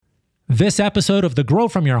This episode of the Grow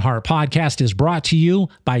From Your Heart podcast is brought to you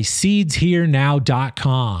by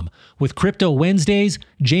SeedsHereNow.com. With Crypto Wednesdays,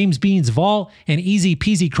 James Bean's Vault, and easy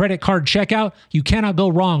peasy credit card checkout, you cannot go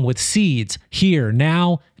wrong with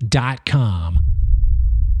SeedsHereNow.com.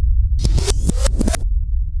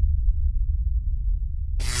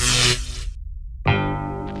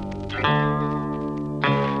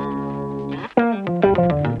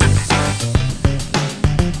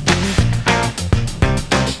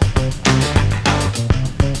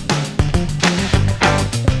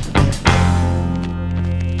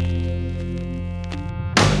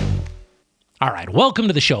 All right, welcome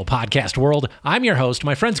to the show, podcast world. I'm your host.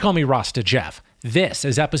 My friends call me Rasta Jeff. This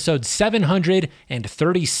is episode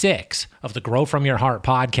 736 of the Grow From Your Heart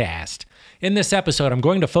podcast. In this episode, I'm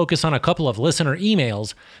going to focus on a couple of listener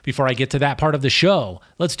emails. Before I get to that part of the show,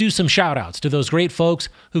 let's do some shout outs to those great folks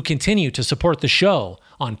who continue to support the show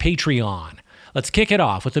on Patreon. Let's kick it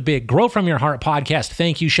off with a big Grow From Your Heart podcast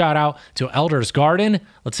thank you shout out to Elder's Garden.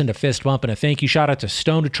 Let's send a fist bump and a thank you shout out to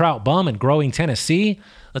Stoned Trout Bum in Growing, Tennessee.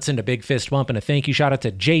 Let's send a big fist bump and a thank you shout out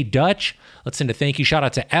to Jay Dutch. Let's send a thank you shout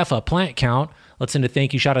out to Effa Plant Count. Let's send a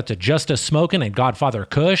thank you shout out to Justice Smokin' and Godfather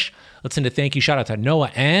Kush. Let's send a thank you shout out to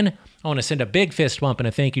Noah N. I want to send a big fist bump and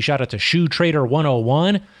a thank you shout out to Shoe Trader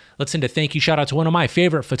 101. Let's send a thank you shout out to one of my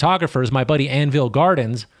favorite photographers, my buddy Anvil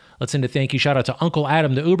Gardens. Let's send a thank you shout out to Uncle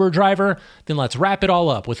Adam, the Uber driver. Then let's wrap it all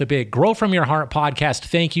up with a big Grow From Your Heart podcast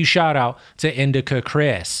thank you shout out to Indica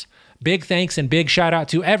Chris. Big thanks and big shout out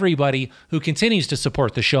to everybody who continues to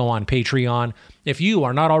support the show on Patreon. If you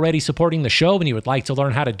are not already supporting the show and you would like to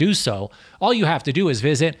learn how to do so, all you have to do is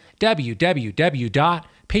visit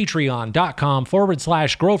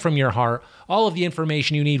www.patreon.com/Grow From Your Heart. All of the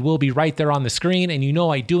information you need will be right there on the screen, and you know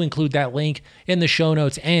I do include that link in the show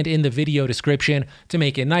notes and in the video description to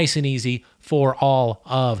make it nice and easy for all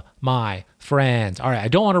of my friends. All right, I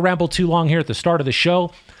don't want to ramble too long here at the start of the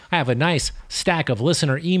show. I have a nice stack of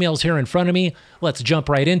listener emails here in front of me. Let's jump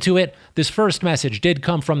right into it. This first message did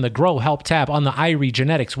come from the Grow Help tab on the Irie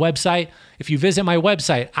Genetics website. If you visit my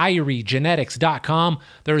website, iriegenetics.com,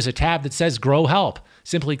 there is a tab that says Grow Help.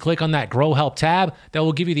 Simply click on that Grow Help tab. That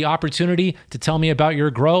will give you the opportunity to tell me about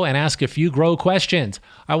your grow and ask a few grow questions.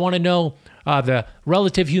 I want to know the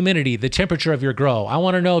relative humidity, the temperature of your grow. I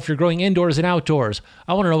want to know if you're growing indoors and outdoors.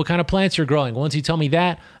 I want to know what kind of plants you're growing. Once you tell me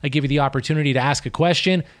that, I give you the opportunity to ask a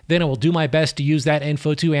question. Then I will do my best to use that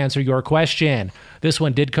info to answer your question. This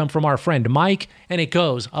one did come from our friend Mike, and it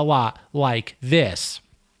goes a lot like this.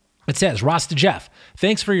 It says, Rasta Jeff,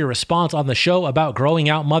 thanks for your response on the show about growing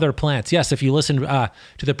out mother plants. Yes, if you listened to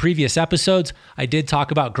the previous episodes, I did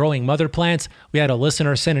talk about growing mother plants. We had a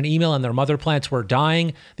listener send an email and their mother plants were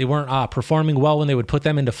dying. They weren't performing well when they would put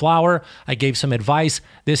them into flower. I gave some advice.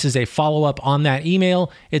 This is a follow-up on that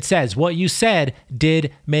email. It says, what you said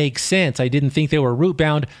did make sense. I didn't think they were root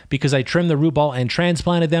bound because I trimmed the root ball and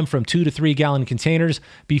transplanted them from 2 to 3 gallon containers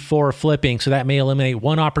before flipping. So that may eliminate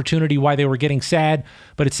one opportunity why they were getting sad.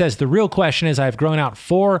 But it says, the real question is I've grown out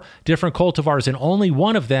 4 different cultivars and only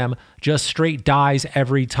one of them just straight dies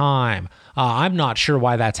every time. I'm not sure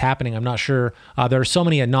why that's happening. I'm not sure. There are so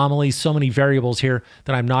many anomalies, so many variables here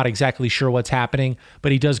that I'm not exactly sure what's happening.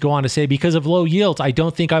 But he does go on to say, because of low yields, I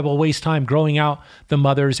don't think I will waste time growing out the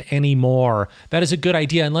mothers anymore. That is a good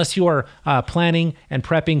idea. Unless you are planning and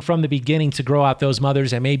prepping from the beginning to grow out those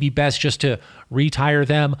mothers, it may be best just to retire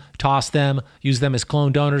them, toss them, use them as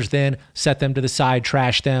clone donors, then set them to the side,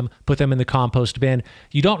 trash them, put them in the compost bin.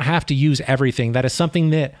 You don't have to use everything. That is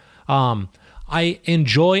something that I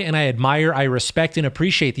enjoy and I admire. I respect and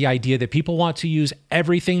appreciate the idea that people want to use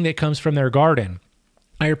everything that comes from their garden.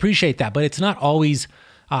 I appreciate that, but it's not always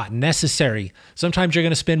necessary. Sometimes you're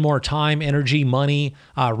going to spend more time, energy, money,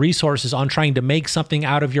 resources on trying to make something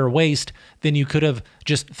out of your waste than you could have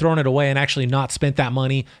just thrown it away and actually not spent that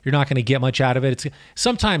money. You're not going to get much out of it.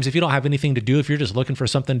 Sometimes if you don't have anything to do, if you're just looking for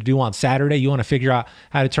something to do on Saturday, you want to figure out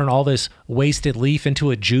how to turn all this wasted leaf into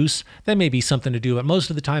a juice, that may be something to do. But most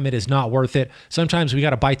of the time it is not worth it. Sometimes we got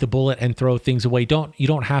to bite the bullet and throw things away. You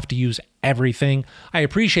don't have to use everything. I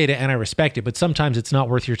appreciate it and I respect it, but sometimes it's not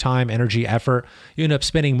worth your time, energy, effort. You end up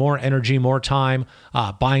spending more energy, more time,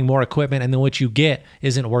 buying more equipment, and then what you get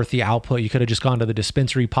isn't worth the output. You could have just gone to the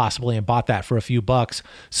dispensary possibly and bought that for a few bucks.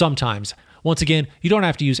 Sometimes Once again, you don't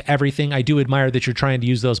have to use everything. I do admire that you're trying to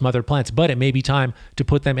use those mother plants, but it may be time to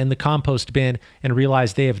put them in the compost bin and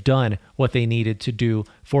realize they have done what they needed to do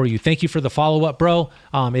for you. Thank you for the follow-up, bro.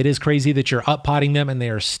 It is crazy that you're up potting them and they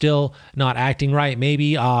are still not acting right.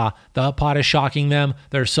 Maybe the up pot is shocking them.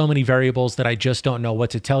 There are so many variables that I just don't know what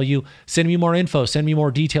to tell you. Send me more info, send me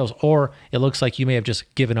more details, or it looks like you may have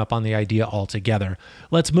just given up on the idea altogether.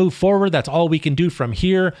 Let's move forward. That's all we can do from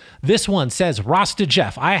here. This one says, Rasta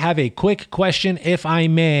Jeff, I have a quick question if I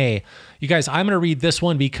may. You guys, I'm going to read this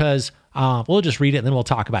one because we'll just read it and then we'll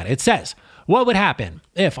talk about it. It says, what would happen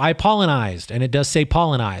if I pollinized, and it does say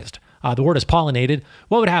pollinized, the word is pollinated.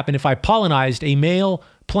 What would happen if I pollinized a male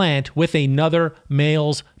plant with another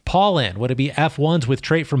male's pollen? Would it be F1s with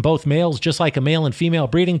trait from both males, just like a male and female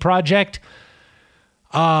breeding project?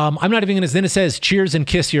 I'm not even going to, then it says, cheers and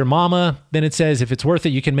kiss your mama. Then it says, if it's worth it,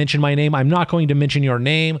 you can mention my name. I'm not going to mention your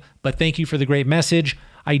name, but thank you for the great message.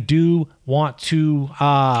 I do want to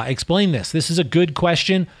explain this. This is a good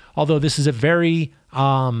question, although this is a very,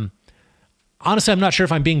 honestly, I'm not sure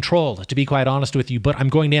if I'm being trolled, to be quite honest with you, but I'm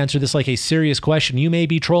going to answer this like a serious question. You may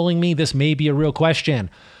be trolling me. This may be a real question.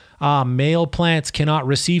 Male plants cannot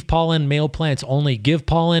receive pollen. Male plants only give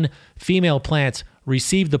pollen. Female plants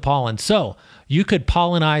receive the pollen. So you could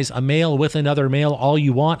pollinize a male with another male all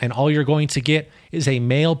you want, and all you're going to get is a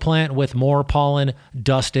male plant with more pollen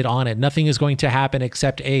dusted on it. Nothing is going to happen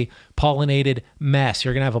except a pollinated mess.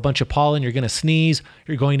 You're going to have a bunch of pollen. You're going to sneeze.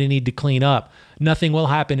 You're going to need to clean up. Nothing will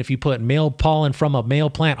happen if you put male pollen from a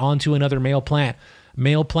male plant onto another male plant.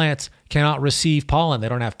 Male plants cannot receive pollen. They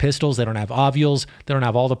don't have pistils. They don't have ovules. They don't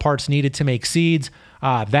have all the parts needed to make seeds.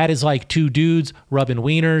 That is like two dudes rubbing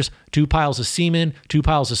wieners, 2 piles of semen, 2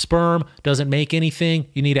 piles of sperm. Doesn't make anything.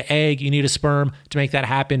 You need an egg. You need a sperm to make that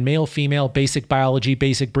happen. Male, female, basic biology,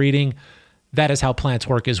 basic breeding. That is how plants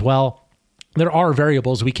work as well. There are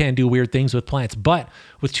variables. We can do weird things with plants, but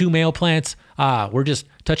with 2 male plants, we're just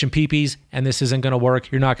touching peepees, and this isn't going to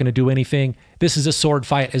work. You're not going to do anything. This is a sword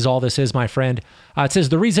fight is all this is, my friend. It says,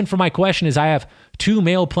 the reason for my question is I have 2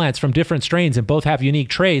 male plants from different strains and both have unique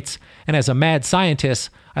traits. And as a mad scientist,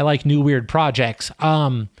 I like new weird projects.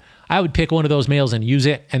 I would pick one of those males and use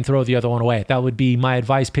it and throw the other one away. That would be my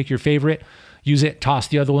advice. Pick your favorite, use it, toss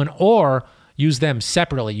the other one, or use them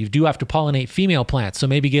separately. You do have to pollinate female plants. So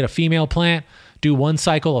maybe get a female plant, do 1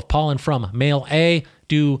 cycle of pollen from male A,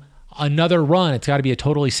 do another run. It's got to be a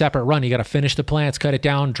totally separate run. You got to finish the plants, cut it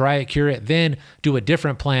down, dry it, cure it, then do a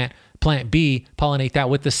different plant, plant B, pollinate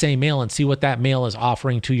that with the same male and see what that male is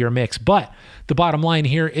offering to your mix. But the bottom line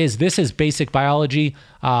here is this is basic biology.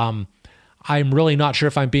 I'm really not sure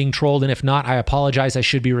if I'm being trolled, and if not, I apologize. I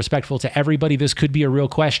should be respectful to everybody. This could be a real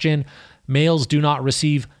question. Males do not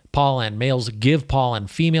receive pollen. Males give pollen.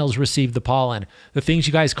 Females receive the pollen. The things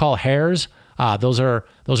you guys call hairs, those are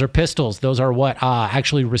pistils. Those are what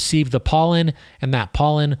actually receive the pollen, and that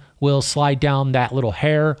pollen will slide down that little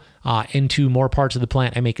hair into more parts of the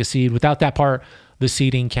plant and make a seed. Without that part, the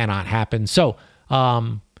seeding cannot happen. So,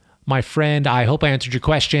 my friend, I hope I answered your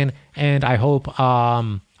question, and I hope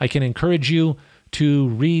I can encourage you to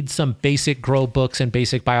read some basic grow books and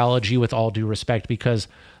basic biology with all due respect, because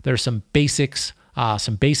there's some basics,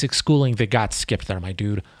 some basic schooling that got skipped there, my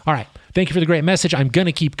dude. All right. Thank you for the great message. I'm going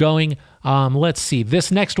to keep going. Let's see.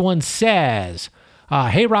 This next one says,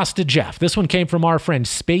 hey, Rasta Jeff. This one came from our friend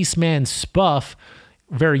Spaceman Spuff.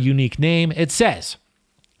 Very unique name. It says,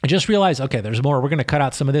 I just realized, okay, there's more. We're going to cut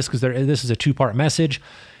out some of this because this is a 2-part message.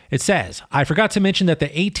 It says, I forgot to mention that the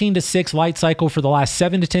 18-6 light cycle for the last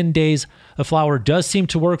 7 to 10 days of flower does seem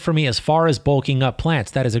to work for me as far as bulking up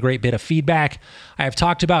plants. That is a great bit of feedback. I have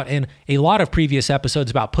talked about in a lot of previous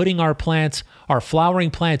episodes about putting our plants, our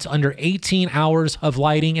flowering plants, under 18 hours of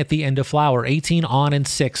lighting at the end of flower, 18 on and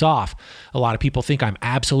 6 off. A lot of people think I'm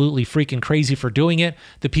absolutely freaking crazy for doing it.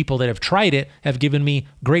 The people that have tried it have given me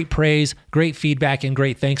great praise, great feedback, and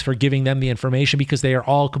great thanks for giving them the information, because they are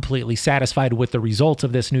all completely satisfied with the results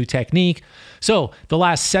of this new technique. So the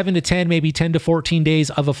last 7 to 10, maybe 10 to 14 days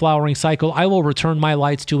of a flowering cycle, I will return my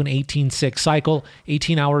lights to an 18-6 cycle,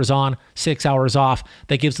 18 hours on, 6 hours off.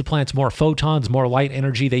 That gives the plants more photons, more light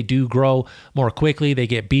energy. They do grow more quickly. They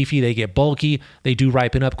get beefy. They get bulky. They do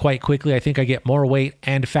ripen up quite quickly. I think I get more weight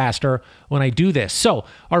and faster when I do this. So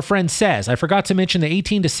our friend says, I forgot to mention the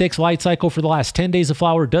 18-6 light cycle for the last 10 days of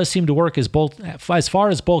flower does seem to work as far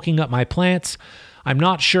as bulking up my plants. I'm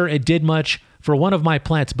not sure it did much for one of my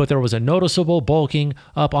plants, but there was a noticeable bulking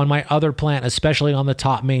up on my other plant, especially on the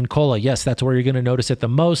top main cola. Yes, that's where you're going to notice it the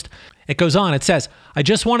most. It goes on, it says, I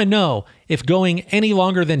just want to know if going any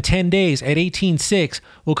longer than 10 days at 18.6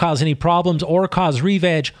 will cause any problems or cause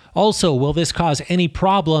re-veg. Also, will this cause any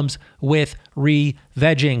problems with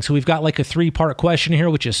re-vegging? So we've got like a 3-part question here,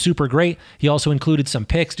 which is super great. He also included some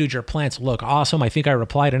pics. Dude, your plants look awesome. I think I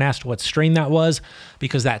replied and asked what strain that was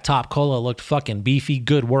because that top cola looked fucking beefy.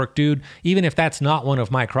 Good work, dude. Even if that's not one of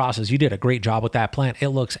my crosses, you did a great job with that plant. It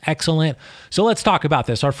looks excellent. So let's talk about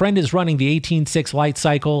this. Our friend is running the 18.6 light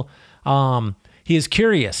cycle. He is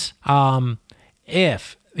curious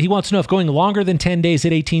if he wants to know if going longer than 10 days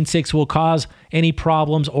at 18.6 will cause any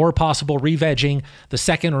problems or possible re-vegging. The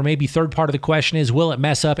second or maybe third part of the question is, will it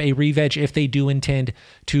mess up a re-veg if they do intend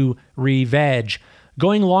to re-veg?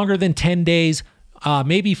 Going longer than 10 days,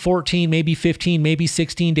 maybe 14, maybe 15, maybe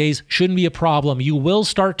 16 days shouldn't be a problem. You will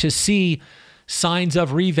start to see signs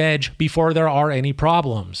of re-veg before there are any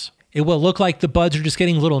problems. It will look like the buds are just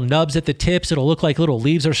getting little nubs at the tips. It'll look like little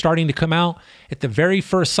leaves are starting to come out. At the very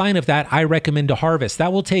first sign of that, I recommend to harvest.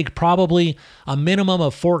 That will take probably a minimum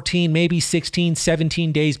of 14, maybe 16,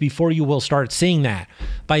 17 days before you will start seeing that.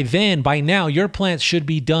 By now, your plants should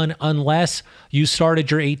be done unless you started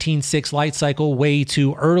your 18.6 light cycle way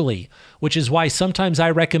too early, which is why sometimes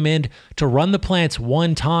I recommend to run the plants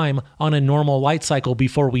one time on a normal light cycle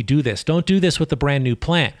before we do this. Don't do this with a brand new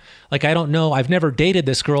plant. Like, I don't know. I've never dated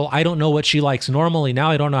this girl. I don't know what she likes normally. Now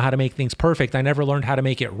I don't know how to make things perfect. I never learned how to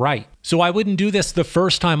make it right. So I wouldn't do this the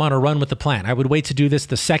first time on a run with the plant. I would wait to do this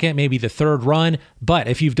the second, maybe the third run. But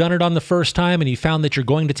if you've done it on the first time and you found that you're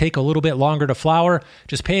going to take a little bit longer to flower,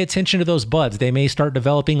 just pay attention to those buds. They may start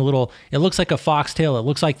developing a little, it looks like a foxtail. It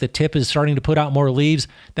looks like the tip is starting to put out more leaves.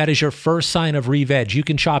 That is your first sign of re-veg. You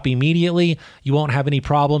can chop immediately. You won't have any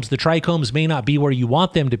problems. The trichomes may not be where you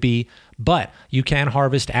want them to be, but you can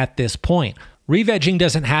harvest at this point. Re-vegging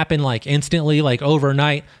doesn't happen like instantly, like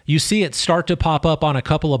overnight. You see it start to pop up on a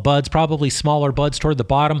couple of buds, probably smaller buds toward the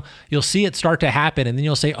bottom. You'll see it start to happen, and then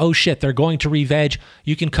you'll say, oh shit, they're going to re-veg.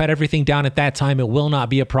 You can cut everything down at that time. It will not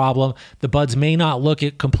be a problem. The buds may not look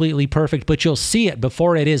completely perfect, but you'll see it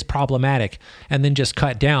before it is problematic, and then just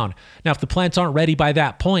cut down. Now, if the plants aren't ready by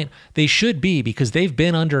that point, they should be, because they've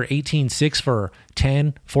been under 18.6 for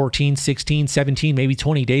 10, 14, 16, 17, maybe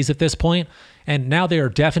 20 days at this point. And now they are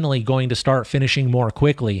definitely going to start finishing more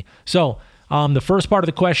quickly. So the first part of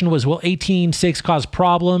the question was, will 18.6 cause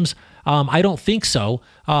problems? I don't think so.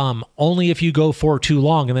 Only if you go for too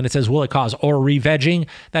long. And then it says, will it cause or re-vegging?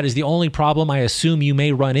 That is the only problem I assume you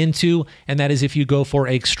may run into. And that is if you go for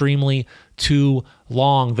extremely too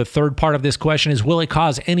long. The third part of this question is, will it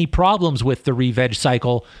cause any problems with the re-veg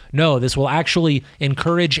cycle? No, this will actually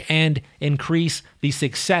encourage and increase the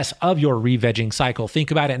success of your re-vegging cycle. Think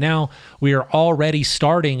about it now. We are already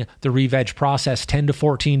starting the re-veg process 10 to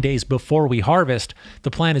 14 days before we harvest.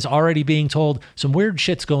 The plant is already being told some weird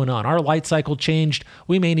shit's going on. Our light cycle changed.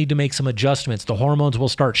 We may need to make some adjustments. The hormones will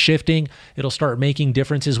start shifting. It'll start making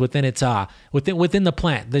differences within its within the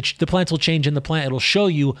plant. The plants will change in the plant. It'll show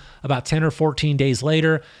you about 10 or 14 days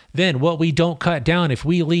later. Then what we don't cut down, if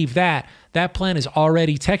we leave that plant has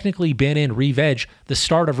already technically been in re-veg, the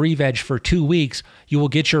start of re-veg for 2 weeks, you will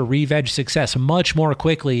get your re-veg success much more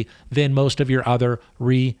quickly than most of your other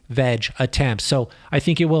re-veg attempts. So I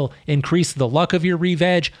think it will increase the luck of your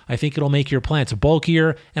re-veg. I think it'll make your plants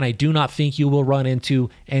bulkier, and I do not think you will run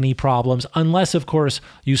into any problems unless, of course,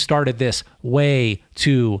 you started this way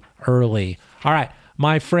too early. All right.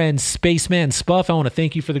 My friend Spaceman Spuff, I want to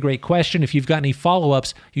thank you for the great question. If you've got any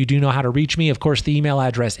follow-ups, you do know how to reach me. Of course, the email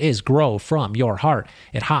address is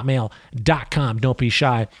growfromyourheart@hotmail.com. Don't be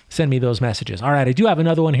shy. Send me those messages. All right, I do have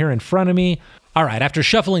another one here in front of me. All right, after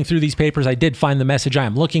shuffling through these papers, I did find the message I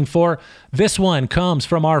am looking for. This one comes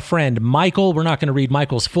from our friend Michael. We're not going to read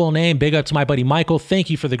Michael's full name. Big up to my buddy Michael. Thank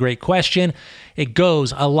you for the great question. It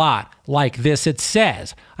goes a lot like this. It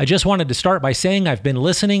says, I just wanted to start by saying I've been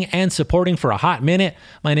listening and supporting for a hot minute.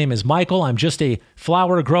 My name is Michael. I'm just a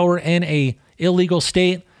flower grower in a illegal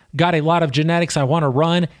state. Got a lot of genetics I want to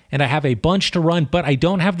run, and I have a bunch to run, but I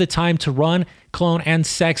don't have the time to run, clone, and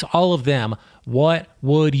sex all of them. What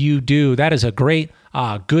would you do? That is a great,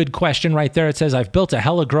 good question right there. It says, I've built a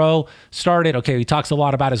hella grow, started. Okay, he talks a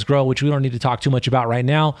lot about his grow, which we don't need to talk too much about right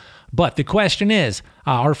now. But the question is,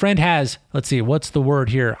 our friend has, let's see, what's the word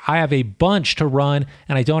here? I have a bunch to run,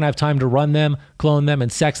 and I don't have time to run them, clone them,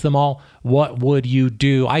 and sex them all. What would you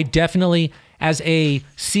do? I definitely, as a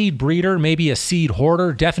seed breeder, maybe a seed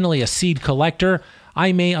hoarder, definitely a seed collector,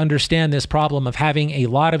 I may understand this problem of having a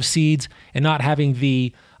lot of seeds and not having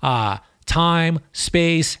the time,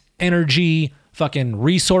 space, energy, fucking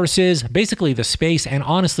resources, basically the space, and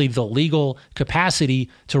honestly the legal capacity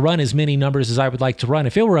to run as many numbers as I would like to run.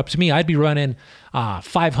 If it were up to me, I'd be running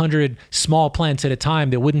 500 small plants at a time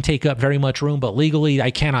that wouldn't take up very much room, but legally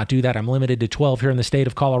I cannot do that. I'm limited to 12 here in the state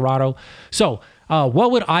of Colorado. So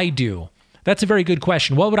what would I do? That's a very good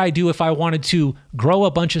question. What would I do if I wanted to grow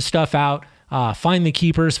a bunch of stuff out, find the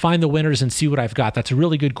keepers, find the winners, and see what I've got? That's a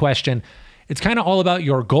really good question. It's kind of all about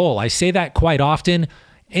your goal. I say that quite often.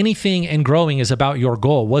 Anything in growing is about your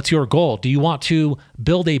goal. What's your goal? Do you want to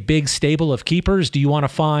build a big stable of keepers? Do you want to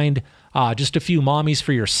find just a few mommies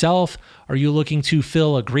for yourself? Are you looking to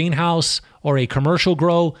fill a greenhouse or a commercial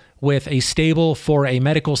grow with a stable for a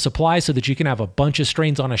medical supply so that you can have a bunch of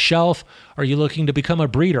strains on a shelf? Are you looking to become a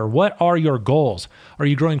breeder? What are your goals? Are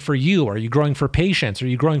you growing for you? Are you growing for patients? Are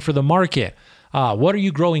you growing for the market? What are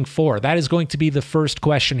you growing for? That is going to be the first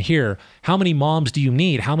question here. How many moms do you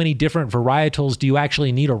need? How many different varietals do you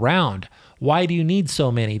actually need around? Why do you need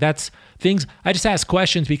so many? That's things, I just ask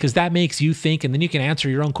questions because that makes you think, and then you can answer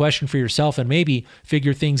your own question for yourself and maybe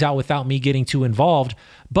figure things out without me getting too involved.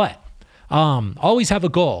 But always have a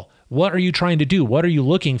goal. What are you trying to do? What are you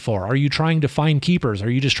looking for? Are you trying to find keepers? Are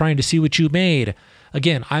you just trying to see what you made?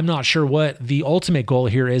 Again, I'm not sure what the ultimate goal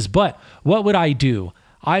here is, but what would I do?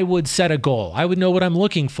 I would set a goal. I would know what I'm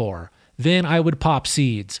looking for. Then I would pop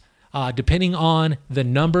seeds. Depending on the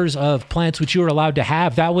numbers of plants which you are allowed to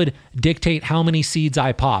have, that would dictate how many seeds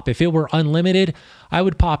I pop. If it were unlimited, I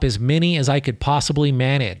would pop as many as I could possibly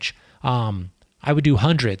manage. I would do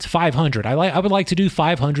hundreds, 500. I would like to do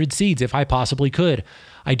 500 seeds if I possibly could.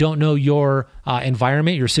 I don't know your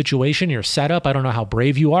environment, your situation, your setup. I don't know how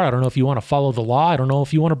brave you are. I don't know if you want to follow the law. I don't know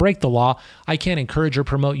if you want to break the law. I can't encourage or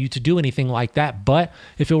promote you to do anything like that. But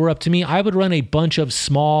if it were up to me, I would run a bunch of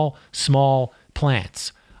small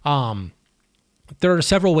plants. There are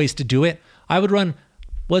several ways to do it. I would run,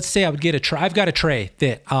 let's say I would get a tray. I've got a tray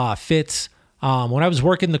that fits. When I was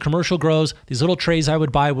working the commercial grows, these little trays I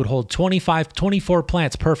would buy would hold 24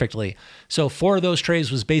 plants perfectly. So 4 of those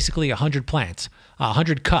trays was basically 100 plants,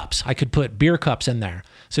 100 cups. I could put beer cups in there.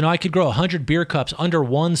 So now I could grow 100 beer cups under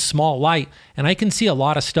one small light, and I can see a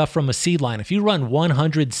lot of stuff from a seed line. If you run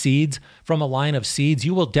 100 seeds from a line of seeds,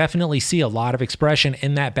 you will definitely see a lot of expression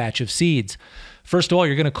in that batch of seeds. First of all,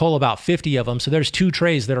 you're going to cull about 50 of them. So there's 2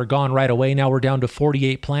 trays that are gone right away. Now we're down to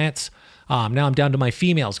 48 plants. Now I'm down to my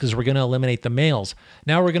females because we're going to eliminate the males.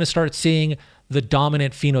 Now we're going to start seeing the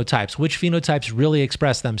dominant phenotypes. Which phenotypes really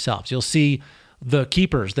express themselves? You'll see the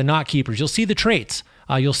keepers, the not keepers. You'll see the traits.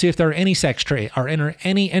 You'll see if there are any sex traits or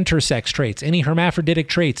any intersex traits, any hermaphroditic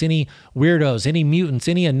traits, any weirdos, any mutants,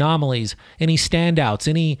 any anomalies, any standouts,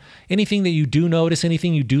 anything that you do notice,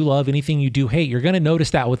 anything you do love, anything you do hate. You're going to notice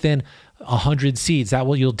that within 100 seeds.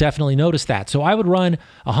 You'll definitely notice that. So I would run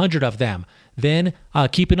 100 of them. Then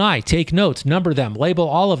keep an eye, take notes, number them, label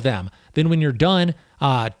all of them. Then when you're done,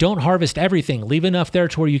 don't harvest everything. Leave enough there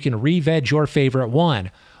to where you can re-veg your favorite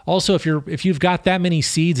one. Also, if you've got that many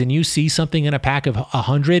seeds and you see something in a pack of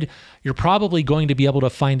 100, you're probably going to be able to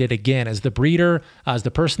find it again. As the breeder, as the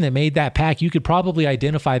person that made that pack, you could probably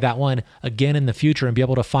identify that one again in the future and be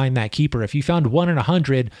able to find that keeper. If you found 1 in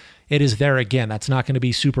 100, it is there again. That's not going to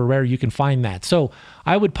be super rare. You can find that. So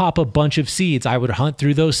I would pop a bunch of seeds. I would hunt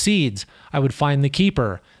through those seeds. I would find the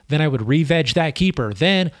keeper. Then I would re-veg that keeper.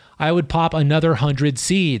 Then I would pop another 100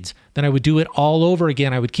 seeds. Then I would do it all over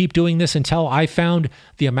again. I would keep doing this until I found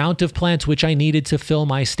the amount of plants which I needed to fill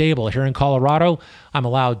my stable. Here in Colorado, I'm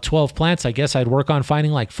allowed 12 plants. I guess I'd work on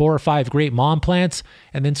finding like 4 or 5 great mom plants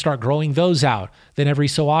and then start growing those out. Then every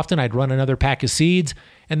so often I'd run another pack of seeds.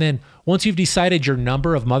 And then once you've decided your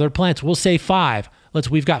number of mother plants, we'll say 5.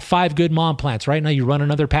 We've got 5 good mom plants. Right now you run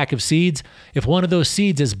another pack of seeds. If one of those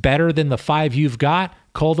seeds is better than the 5 you've got,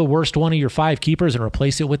 cull the worst one of your 5 keepers and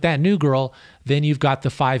replace it with that new girl. Then you've got the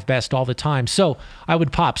 5 best all the time. So I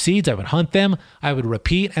would pop seeds, I would hunt them, I would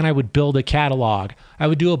repeat, and I would build a catalog. I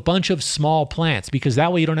would do a bunch of small plants because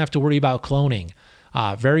that way you don't have to worry about cloning.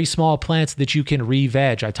 Very small plants that you can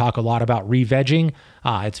re-veg. I talk a lot about re-vegging.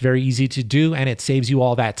 It's very easy to do, and it saves you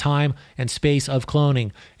all that time and space of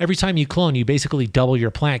cloning. Every time you clone, you basically double your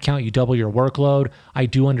plant count, you double your workload. I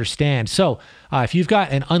do understand. So if you've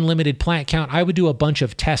got an unlimited plant count, I would do a bunch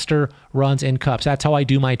of tester runs in cups. That's how I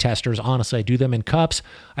do my testers. Honestly, I do them in cups.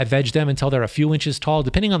 I veg them until they're a few inches tall,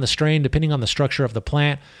 depending on the strain, depending on the structure of the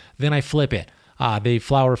plant. Then I flip it. They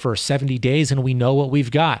flower for 70 days, and we know what we've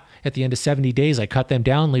got. At the end of 70 days, I cut them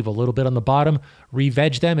down, leave a little bit on the bottom,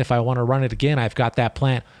 re-veg them. If I want to run it again, I've got that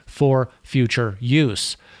plant for future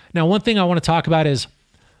use. Now, one thing I want to talk about is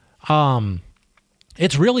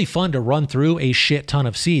It's really fun to run through a shit ton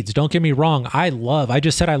of seeds. Don't get me wrong. I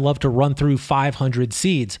just said I love to run through 500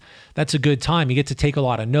 seeds. That's a good time. You get to take a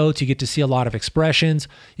lot of notes. You get to see a lot of expressions.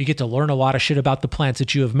 You get to learn a lot of shit about the plants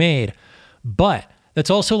that you have made. But that's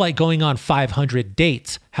also like going on 500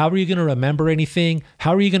 dates. How are you going to remember anything?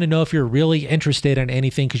 How are you going to know if you're really interested in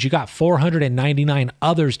anything? Because you got 499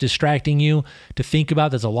 others distracting you to think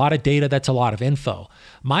about. There's a lot of data. That's a lot of info.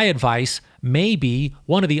 My advice may be,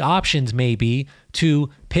 one of the options may be to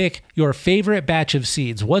pick your favorite batch of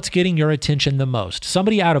seeds. What's getting your attention the most?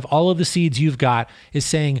 Somebody out of all of the seeds you've got is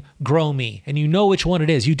saying, grow me. And you know which one it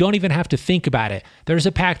is. You don't even have to think about it. There's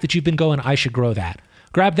a pack that you've been going, I should grow that.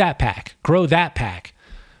 Grab that pack, grow that pack,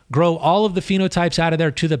 grow all of the phenotypes out of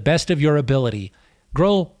there to the best of your ability.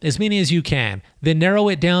 Grow as many as you can, then narrow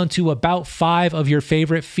it down to about 5 of your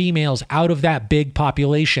favorite females out of that big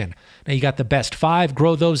population. Now you got the best 5,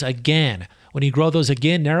 grow those again. When you grow those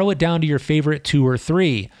again, narrow it down to your favorite 2 or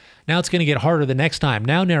 3. Now it's going to get harder the next time.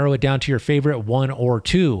 Now narrow it down to your favorite 1 or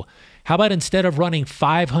 2. How about instead of running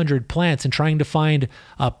 500 plants and trying to find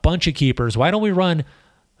a bunch of keepers, why don't we run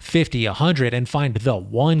 50, 100 and find the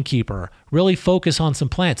one keeper? Really focus on some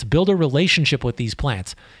plants. Build a relationship with these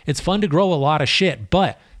plants. It's fun to grow a lot of shit,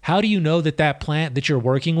 but how do you know that that plant that you're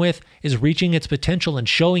working with is reaching its potential and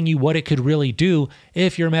showing you what it could really do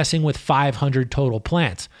if you're messing with 500 total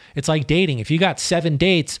plants? It's like dating. If you got 7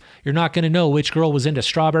 dates, you're not going to know which girl was into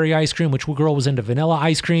strawberry ice cream, which girl was into vanilla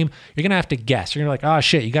ice cream. You're going to have to guess. You're going to be like, oh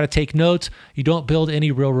shit, you got to take notes. You don't build any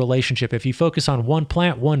real relationship. If you focus on one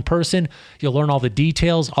plant, one person, you'll learn all the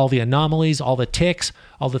details, all the anomalies, all the ticks,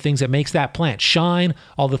 all the things that makes that plant shine,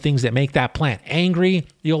 all the things that make that plant angry.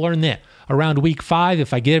 You'll learn that. Around week 5,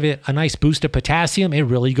 if I give it a nice boost of potassium, it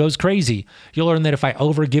really goes crazy. You'll learn that if I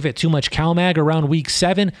over give it too much CalMag around week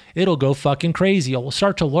 7, it'll go fucking crazy. You'll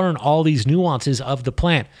start to learn all these nuances of the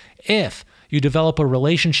plant. If you develop a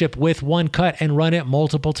relationship with one cut and run it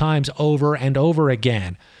multiple times over and over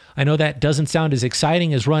again. I know that doesn't sound as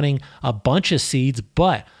exciting as running a bunch of seeds,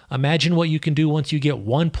 but imagine what you can do once you get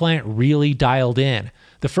one plant really dialed in.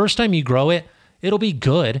 The first time you grow it, it'll be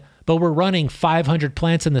good, but we're running 500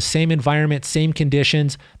 plants in the same environment, same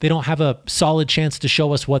conditions. They don't have a solid chance to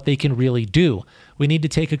show us what they can really do. We need to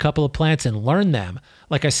take a couple of plants and learn them.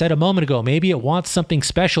 Like I said a moment ago, maybe it wants something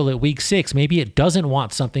special at week 6. Maybe it doesn't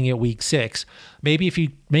want something at week 6. Maybe if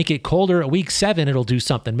you make it colder at week 7, it'll do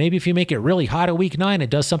something. Maybe if you make it really hot at week 9,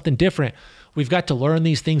 it does something different. We've got to learn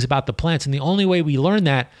these things about the plants. And the only way we learn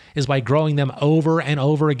that is by growing them over and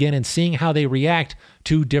over again and seeing how they react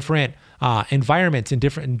to different environments and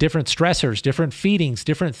different stressors, different feedings,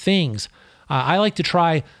 different things. I like to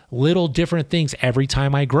try little different things every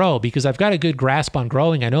time I grow because I've got a good grasp on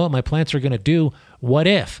growing. I know what my plants are going to do. What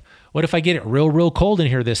if? What if I get it real cold in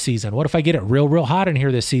here this season? What if I get it real hot in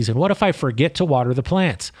here this season? What if I forget to water the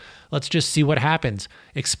plants? Let's just see what happens.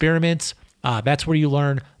 Experiments, that's where you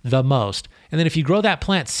learn the most. And then if you grow that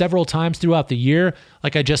plant several times throughout the year,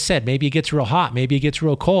 like I just said, maybe it gets real hot, maybe it gets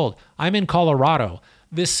real cold. I'm in Colorado.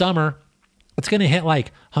 This summer, it's going to hit like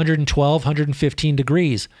 112, 115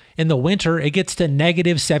 degrees. In the winter, it gets to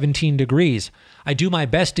negative 17 degrees. I do my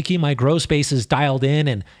best to keep my grow spaces dialed in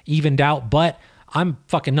and evened out, but I'm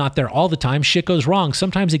fucking not there all the time. Shit goes wrong.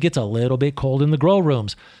 Sometimes it gets a little bit cold in the grow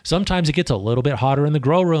rooms. Sometimes it gets a little bit hotter in the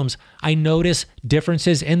grow rooms. I notice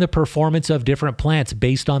differences in the performance of different plants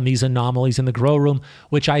based on these anomalies in the grow room,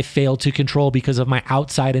 which I fail to control because of my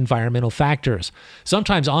outside environmental factors.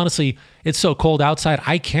 Sometimes, honestly, it's so cold outside,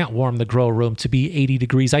 I can't warm the grow room to be 80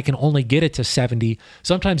 degrees. I can only get it to 70.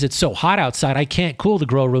 Sometimes it's so hot outside, I can't cool the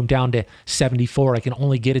grow room down to 74. I can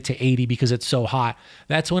only get it to 80 because it's so hot.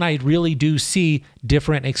 That's when I really do see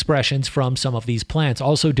different expressions from some of these plants.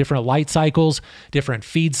 Also different light cycles, different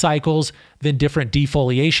feed cycles, then different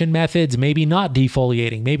defoliation methods, maybe not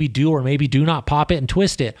defoliating, maybe do or maybe do not pop it and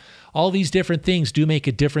twist it. All these different things do make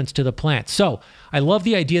a difference to the plant. So I love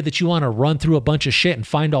the idea that you want to run through a bunch of shit and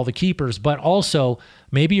find all the keepers, but also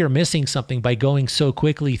maybe you're missing something by going so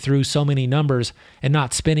quickly through so many numbers and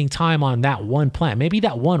not spending time on that one plant. Maybe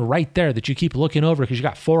that one right there that you keep looking over because you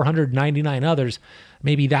got 499 others.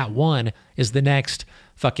 Maybe that one is the next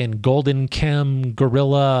fucking Golden Chem,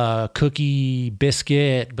 Gorilla, Cookie,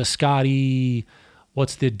 Biscuit, Biscotti,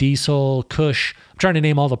 what's the Diesel, Kush. I'm trying to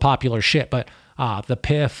name all the popular shit, but the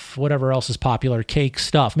Piff, whatever else is popular, cake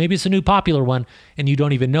stuff. Maybe it's a new popular one and you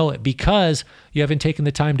don't even know it because you haven't taken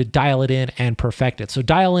the time to dial it in and perfect it. So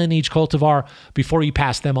dial in each cultivar before you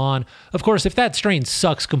pass them on. Of course, if that strain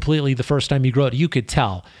sucks completely the first time you grow it, you could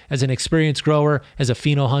tell. As an experienced grower, as a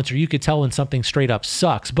pheno hunter, you could tell when something straight up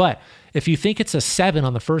sucks. But If you think it's a 7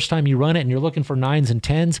 on the first time you run it and you're looking for 9s and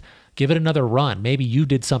 10s, give it another run. Maybe you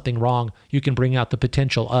did something wrong. You can bring out the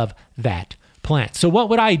potential of that plant. So what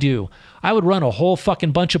would I do? I would run a whole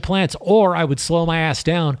fucking bunch of plants, or I would slow my ass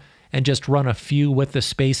down and just run a few with the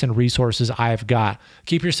space and resources I've got.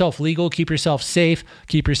 Keep yourself legal, keep yourself safe,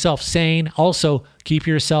 keep yourself sane. Also, keep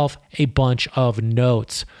yourself a bunch of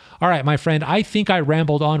notes. All right, my friend, I think I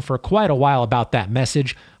rambled on for quite a while about that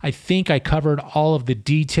message. I think I covered all of the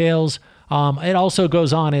details. It also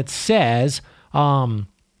goes on, it says, I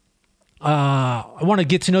want to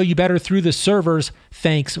get to know you better through the servers.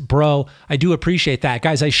 Thanks, bro. I do appreciate that.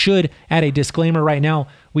 Guys, I should add a disclaimer right now.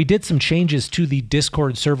 We did some changes to the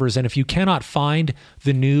Discord servers, and if you cannot find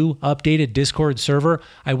the new updated Discord server,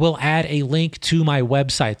 I will add a link to my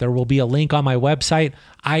website. There will be a link on my website,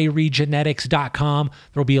 iregenetics.com.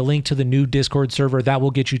 There will be a link to the new Discord server. That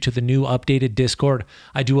will get you to the new updated Discord.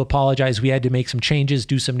 I do apologize. We had to make some changes,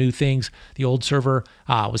 do some new things. The old server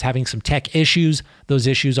was having some tech issues. Those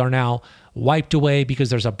issues are now wiped away because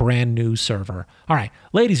there's a brand new server. All right,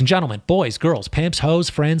 ladies and gentlemen, boys, girls, pimps, hoes,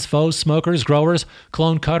 friends, foes, smokers, growers,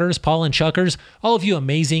 clone cutters, pollen chuckers, all of you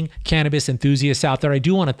amazing cannabis enthusiasts out there, I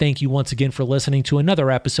do want to thank you once again for listening to another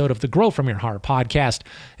episode of the Grow From Your Heart podcast.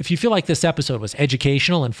 If you feel like this episode was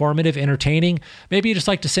educational, informative, entertaining, maybe you just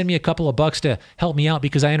like to send me a couple of bucks to help me out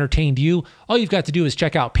because I entertained you, all you've got to do is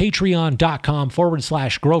check out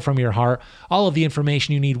patreon.com/grow from your heart. All of the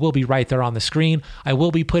information you need will be right there on the screen. I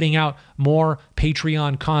will be putting out more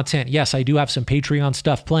Patreon content. Yes, I do have some Patreon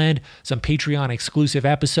stuff planned, some Patreon exclusive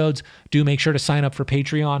episodes. Do make sure to sign up for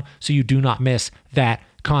Patreon so you do not miss that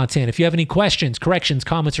content. If you have any questions, corrections,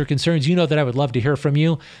 comments, or concerns, you know that I would love to hear from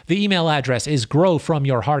you. The email address is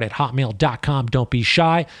growfromyourheart@hotmail.com. Don't be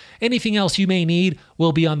shy. Anything else you may need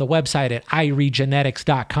will be on the website at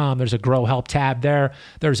iregenetics.com. There's a Grow Help tab there.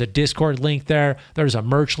 There's a Discord link there. There's a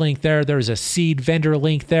merch link there. There's a seed vendor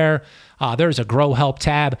link there. There's a Grow Help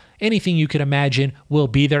tab. Anything you can imagine will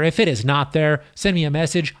be there. If it is not there, send me a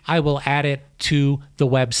message. I will add it to the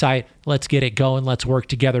website. Let's get it going. Let's work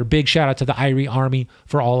together. Big shout out to the Irie Army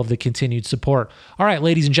for all of the continued support. All right,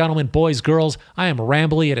 ladies and gentlemen, boys, girls, I am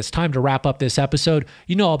rambly. It is time to wrap up this episode.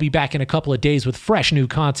 You know I'll be back in a couple of days with fresh new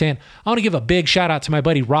content. I want to give a big shout out to my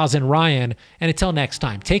buddy Rosin Ryan. And until next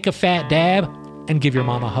time, take a fat dab and give your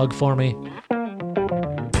mom a hug for me.